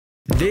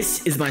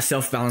This is my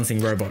self-balancing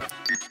robot.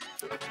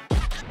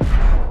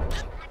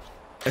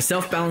 A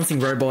self-balancing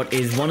robot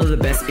is one of the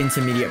best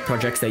intermediate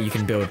projects that you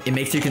can build. It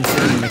makes you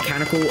consider the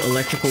mechanical,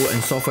 electrical,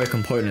 and software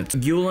components.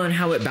 You'll learn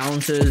how it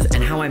balances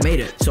and how I made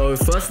it. So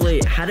firstly,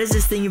 how does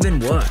this thing even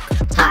work?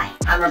 Hi,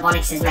 I'm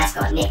Robotics'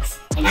 mascot, Nix,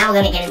 and now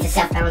we're going to get into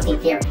self-balancing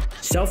theory.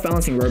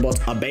 Self-balancing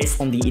robots are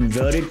based on the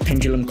inverted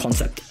pendulum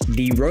concept.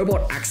 The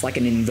robot acts like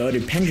an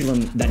inverted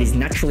pendulum that is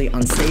naturally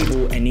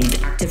unstable and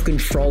needs active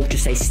control to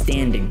stay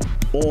standing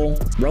or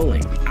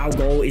rolling. Our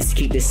goal is to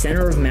keep the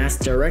center of mass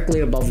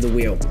directly above the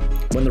wheel.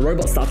 When the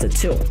robot starts to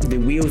tilt, the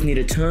wheels need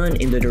to turn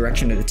in the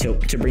direction of the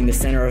tilt to bring the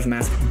center of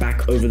mass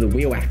back over the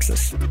wheel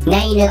axis.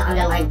 Now you know the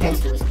underlying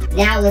principles.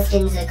 Now let's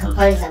get into the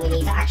components that we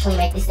need to actually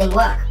make this thing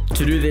work.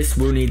 To do this,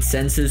 we'll need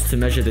sensors to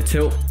measure the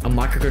tilt, a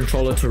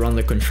microcontroller to run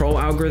the control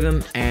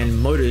algorithm, and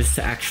motors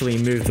to actually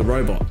move the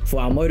robot.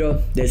 For our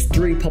motor, there's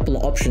 3 popular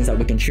options that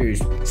we can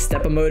choose: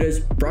 stepper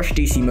motors, brush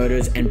DC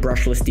motors, and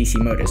brushless DC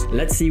motors.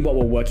 Let's see what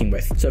we're working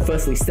with. So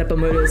firstly, stepper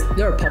motors,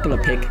 they're a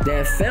popular pick.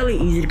 They're fairly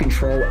easy to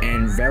control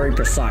and very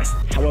precise.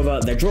 However,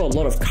 they draw a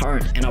lot of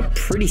current and are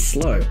pretty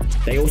slow.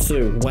 They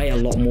also weigh a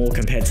lot more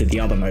compared to the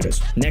other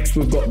motors. Next,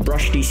 we've got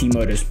brush DC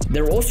motors.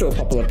 They're also a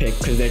popular pick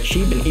because they're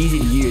cheap and easy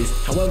to use.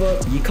 However,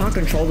 you can't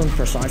control them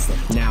precisely.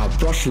 Now,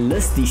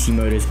 brushless DC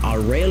motors are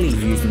rarely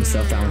used in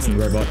self-balancing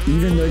robot,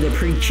 even though they're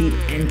pretty cheap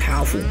and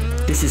powerful.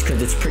 This is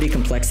because it's pretty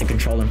complex to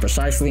control them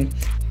precisely,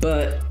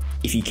 but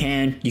if you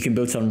can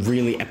build some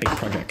really epic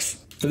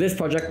projects. For this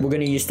project, we're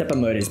going to use stepper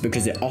motors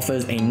because it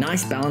offers a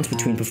nice balance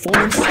between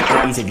performance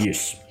and ease of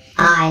use.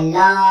 I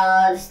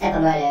love stepper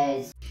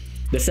motors.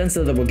 The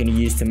sensor that we're going to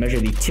use to measure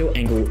the tilt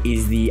angle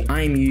is the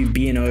IMU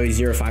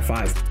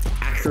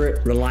BNO055.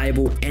 Accurate,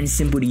 reliable, and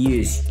simple to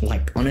use.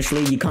 Like,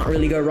 honestly, you can't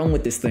really go wrong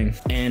with this thing.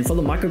 And for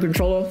the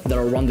microcontroller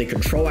that'll run the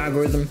control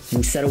algorithm,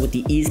 we'll settle with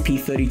the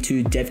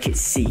ESP32 DevKit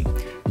C.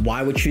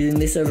 Why we're choosing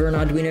this over an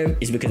Arduino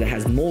is because it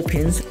has more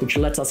pins, which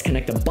lets us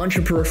connect a bunch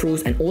of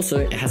peripherals, and also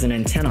it has an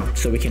antenna,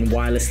 so we can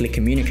wirelessly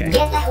communicate.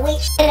 Get that weak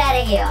shit out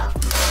of here.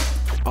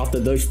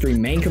 After those 3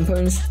 main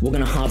components, we're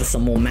going to harvest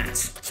some more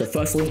mats. So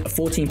firstly, a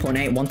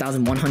 14.8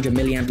 1100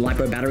 milliamp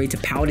LiPo battery to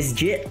power this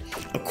JIT,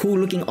 a cool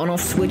looking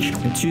on-off switch,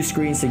 and 2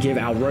 screens to give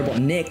our robot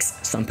Nix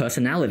some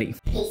personality.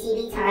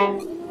 PCB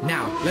time.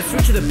 Now, let's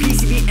switch to the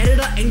PCB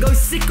editor and go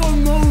sicko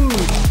mode!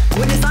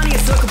 When designing a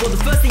circuit board,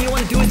 the first thing you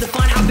want to do is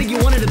define how big you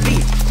want it to be.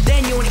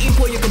 Then you want to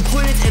import your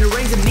components and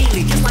arrange them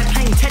neatly, just like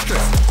playing Tetris.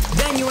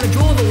 Then you want to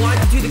draw the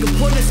line to do the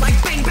components like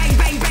bang, bang,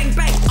 bang, bang,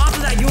 bang. After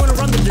that, you want to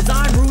run the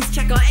design rules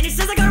checker, and it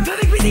says I got a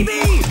perfect PCB!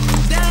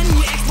 Then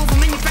you export for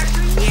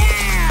manufacturing,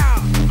 yeah!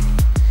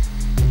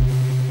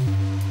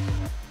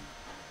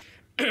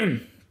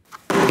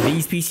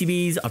 These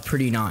PCBs are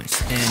pretty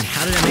nice. And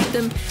how did I make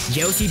them?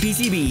 JLC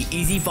PCB,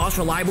 easy, fast,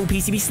 reliable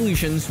PCB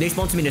solutions. They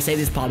sponsored me to say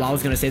this part, but I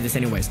was going to say this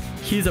anyways.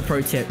 Here's a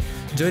pro tip.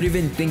 Don't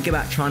even think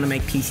about trying to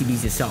make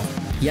PCBs yourself.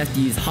 You have to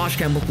use harsh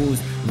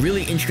chemicals,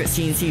 really intricate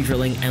CNC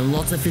drilling, and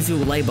lots of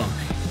physical labor.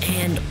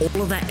 And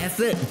all of that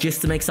effort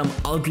just to make some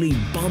ugly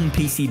bum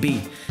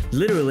PCB.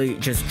 Literally,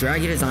 just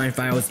drag your design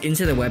files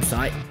into the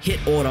website,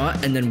 hit order,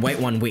 and then wait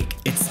 1 week.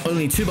 It's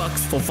only $2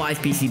 for 5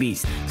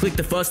 PCBs. Click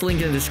the first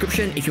link in the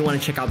description if you want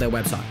to check out their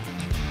website.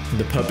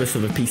 The purpose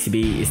of a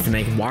PCB is to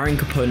make wiring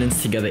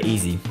components together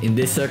easy. In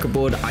this circuit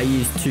board, I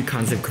use 2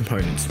 kinds of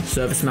components.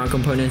 Surface mount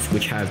components,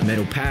 which have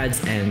metal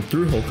pads, and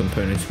through-hole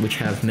components, which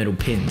have metal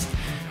pins.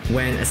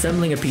 When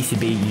assembling a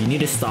PCB, you need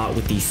to start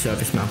with these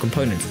surface mount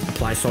components.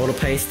 Apply solder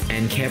paste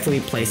and carefully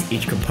place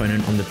each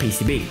component on the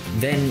PCB.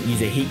 Then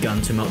use a heat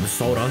gun to melt the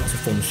solder to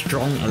form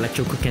strong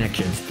electrical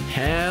connections.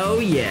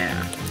 Hell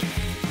yeah!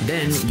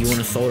 Then you want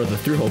to solder the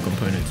through-hole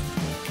components.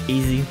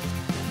 Easy.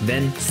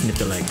 Then snip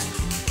the legs.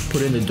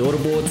 Put in the daughter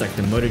boards like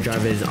the motor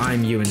drivers,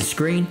 IMU, and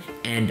screen,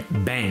 and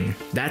bang!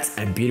 That's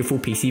a beautiful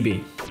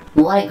PCB.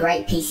 What a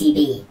great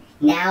PCB.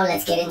 Now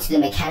let's get into the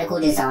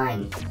mechanical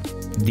design.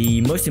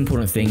 The most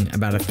important thing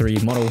about a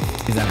 3D model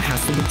is that it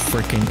has to look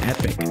freaking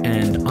epic,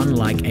 and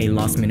unlike a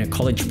last-minute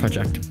college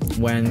project.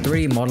 When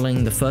 3D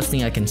modeling, the first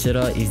thing I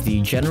consider is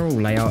the general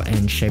layout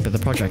and shape of the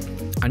project.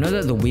 I know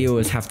that the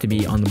wheels have to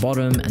be on the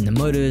bottom, and the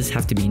motors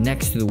have to be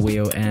next to the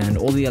wheel, and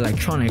all the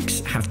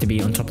electronics have to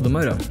be on top of the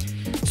motor.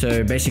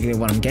 So basically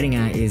what I'm getting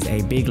at is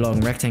a big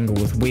long rectangle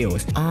with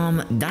wheels.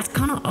 That's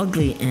kind of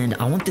ugly, and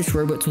I want this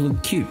robot to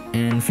look cute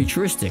and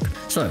futuristic.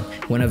 So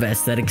whenever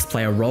aesthetics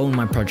play a role in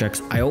my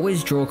projects, I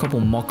always draw a couple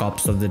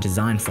mock-ups of the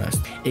design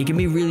first. It can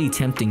be really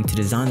tempting to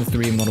design the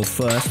 3D model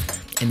first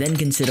and then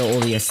consider all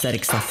the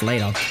aesthetic stuff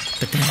later.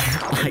 But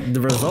then like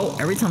the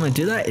result every time I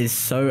do that is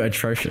so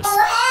atrocious.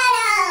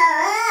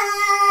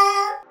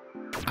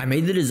 I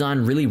made the design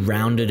really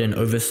rounded and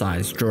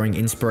oversized, drawing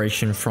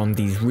inspiration from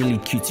these really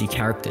cutesy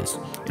characters.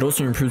 It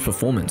also improves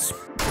performance.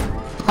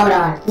 Hold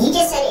on, you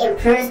just said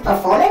improves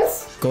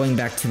performance? Going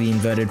back to the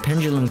inverted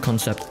pendulum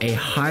concept, a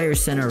higher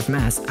center of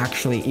mass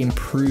actually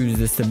improves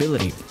the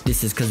stability.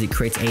 This is because it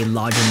creates a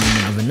larger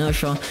moment of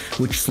inertia,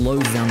 which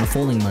slows down the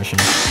falling motion.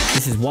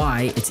 This is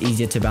why it's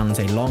easier to balance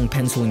a long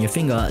pencil in your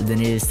finger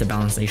than it is to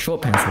balance a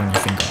short pencil in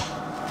your finger.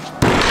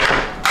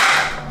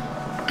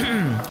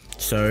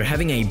 So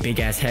having a big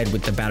ass head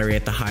with the battery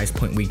at the highest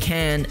point we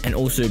can, and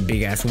also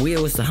big ass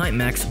wheels to height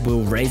max,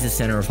 will raise the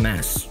center of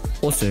mass.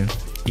 Also,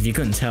 if you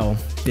couldn't tell,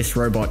 this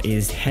robot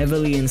is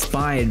heavily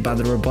inspired by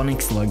the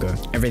Robonics logo.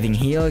 Everything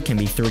here can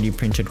be 3D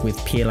printed with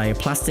PLA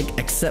plastic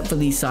except for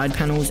these side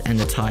panels and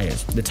the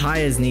tires. The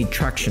tires need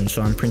traction,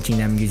 so I'm printing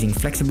them using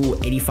flexible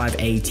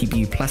 85A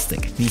TPU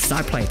plastic. These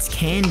side plates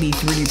can be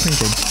 3D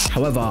printed,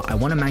 however, I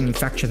want to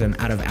manufacture them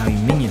out of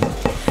aluminium.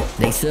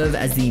 They serve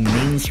as the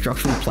main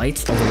structural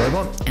plates of the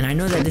robot, and I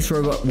know that this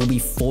robot will be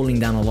falling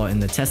down a lot in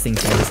the testing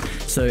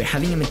phase, so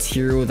having a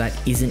material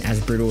that isn't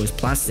as brittle as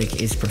plastic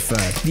is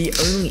preferred. The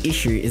only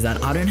issue is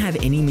that I don't have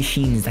any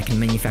machines that can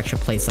manufacture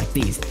plates like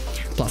these.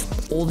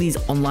 Plus, all these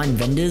online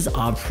vendors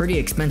are pretty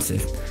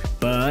expensive.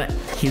 But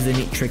here's a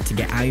neat trick to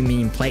get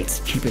aluminium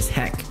plates cheap as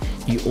heck.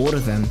 You order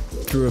them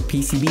through a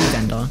PCB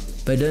vendor,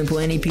 but don't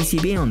put any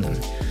PCB on them.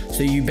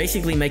 So you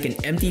basically make an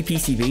empty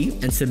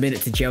PCB and submit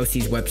it to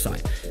JLC's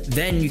website.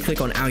 Then you click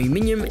on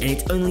aluminium and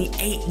it's only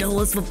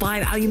 $8 for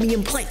 5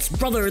 aluminium plates.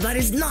 Brother, that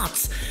is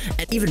nuts!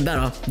 And even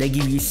better, they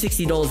give you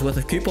 $60 worth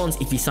of coupons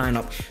if you sign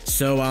up.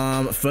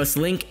 So first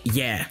link,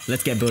 yeah,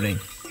 let's get building.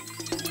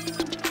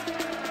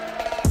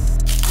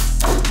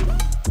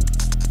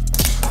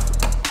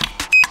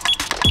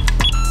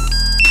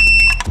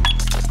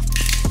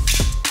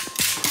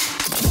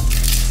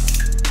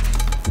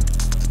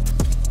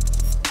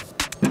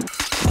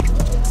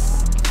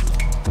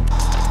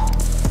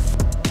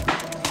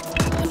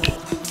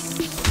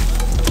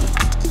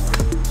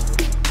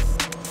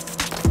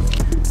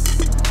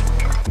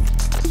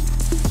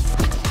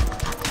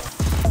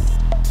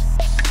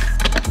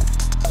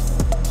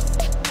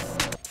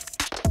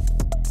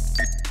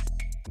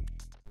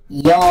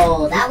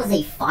 Yo, that was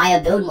a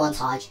fire build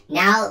montage.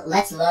 Now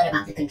let's learn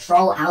about the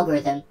control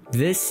algorithm.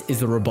 This is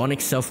the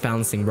Robonics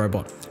self-balancing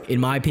robot. In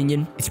my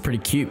opinion, it's pretty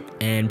cute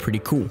and pretty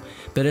cool.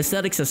 But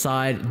aesthetics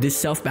aside, this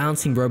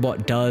self-balancing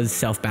robot does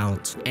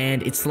self-balance.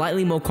 And it's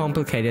slightly more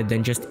complicated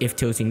than just if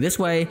tilting this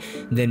way,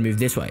 then move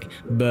this way.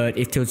 But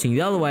if tilting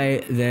the other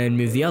way, then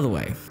move the other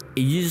way.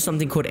 It uses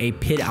something called a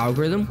PID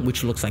algorithm,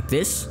 which looks like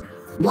this.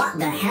 What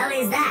the hell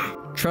is that?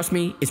 Trust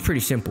me, it's pretty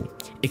simple.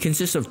 It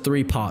consists of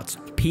 3 parts,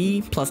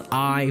 P plus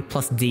I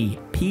plus D.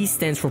 P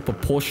stands for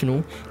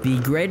proportional. The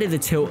greater the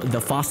tilt,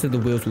 the faster the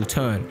wheels will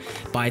turn.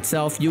 By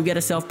itself, you'll get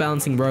a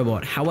self-balancing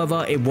robot,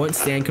 however, it won't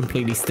stand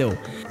completely still.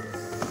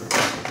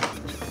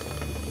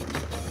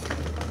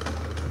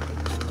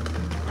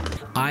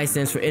 I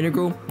stands for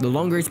integral. The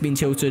longer it's been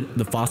tilted,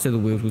 the faster the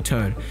wheels will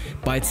turn.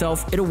 By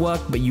itself, it'll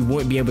work, but you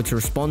won't be able to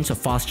respond to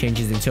fast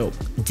changes in tilt.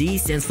 D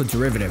stands for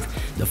derivative.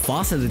 The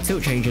faster the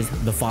tilt changes,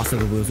 the faster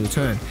the wheels will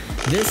turn.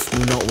 This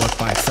will not work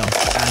by itself,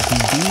 as the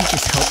D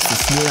just helps to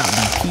smooth out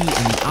the P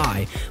and the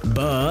I,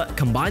 but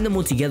combine them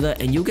all together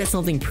and you'll get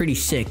something pretty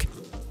sick.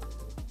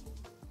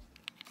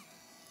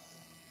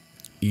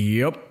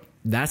 Yup,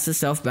 that's the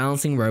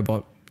self-balancing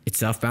robot. It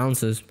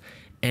self-balances,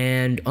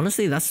 and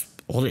honestly, that's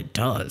all it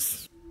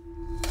does.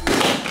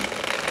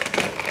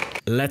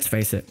 Let's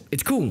face it,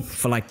 it's cool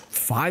for like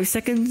 5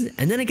 seconds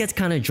and then it gets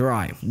kind of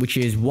dry, which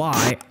is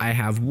why I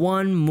have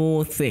one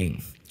more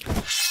thing.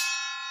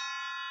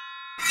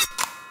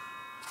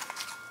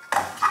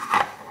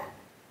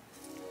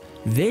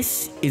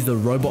 This is the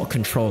robot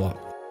controller.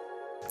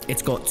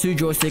 It's got 2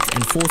 joysticks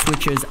and 4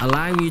 switches,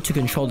 allowing you to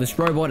control this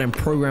robot and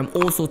program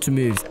all sorts of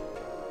moves.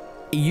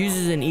 It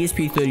uses an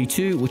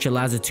ESP32, which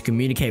allows it to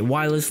communicate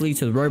wirelessly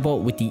to the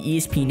robot with the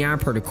ESP Now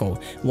protocol.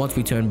 Once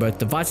we turn both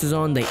devices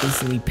on, they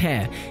instantly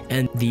pair,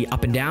 and the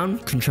up and down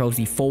controls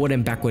the forward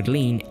and backward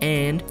lean,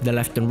 and the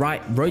left and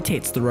right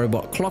rotates the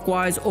robot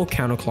clockwise or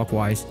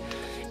counterclockwise.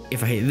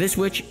 If I hit this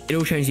switch,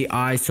 it'll change the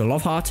eyes to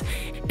love heart,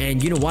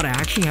 and you know what, I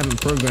actually haven't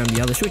programmed the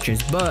other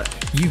switches, but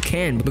you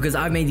can, because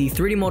I've made the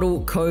 3D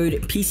model, code,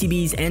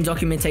 PCBs, and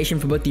documentation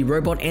for both the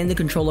robot and the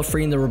controller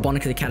free in the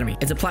Robonics Academy.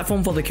 It's a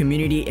platform for the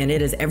community, and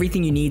it has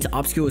everything you need to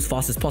upskill as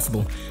fast as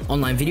possible.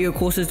 Online video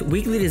courses,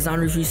 weekly design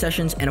review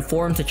sessions, and a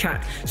forum to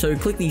chat, so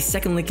click the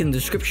second link in the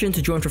description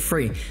to join for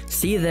free.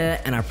 See you there,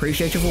 and I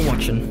appreciate you for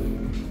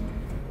watching.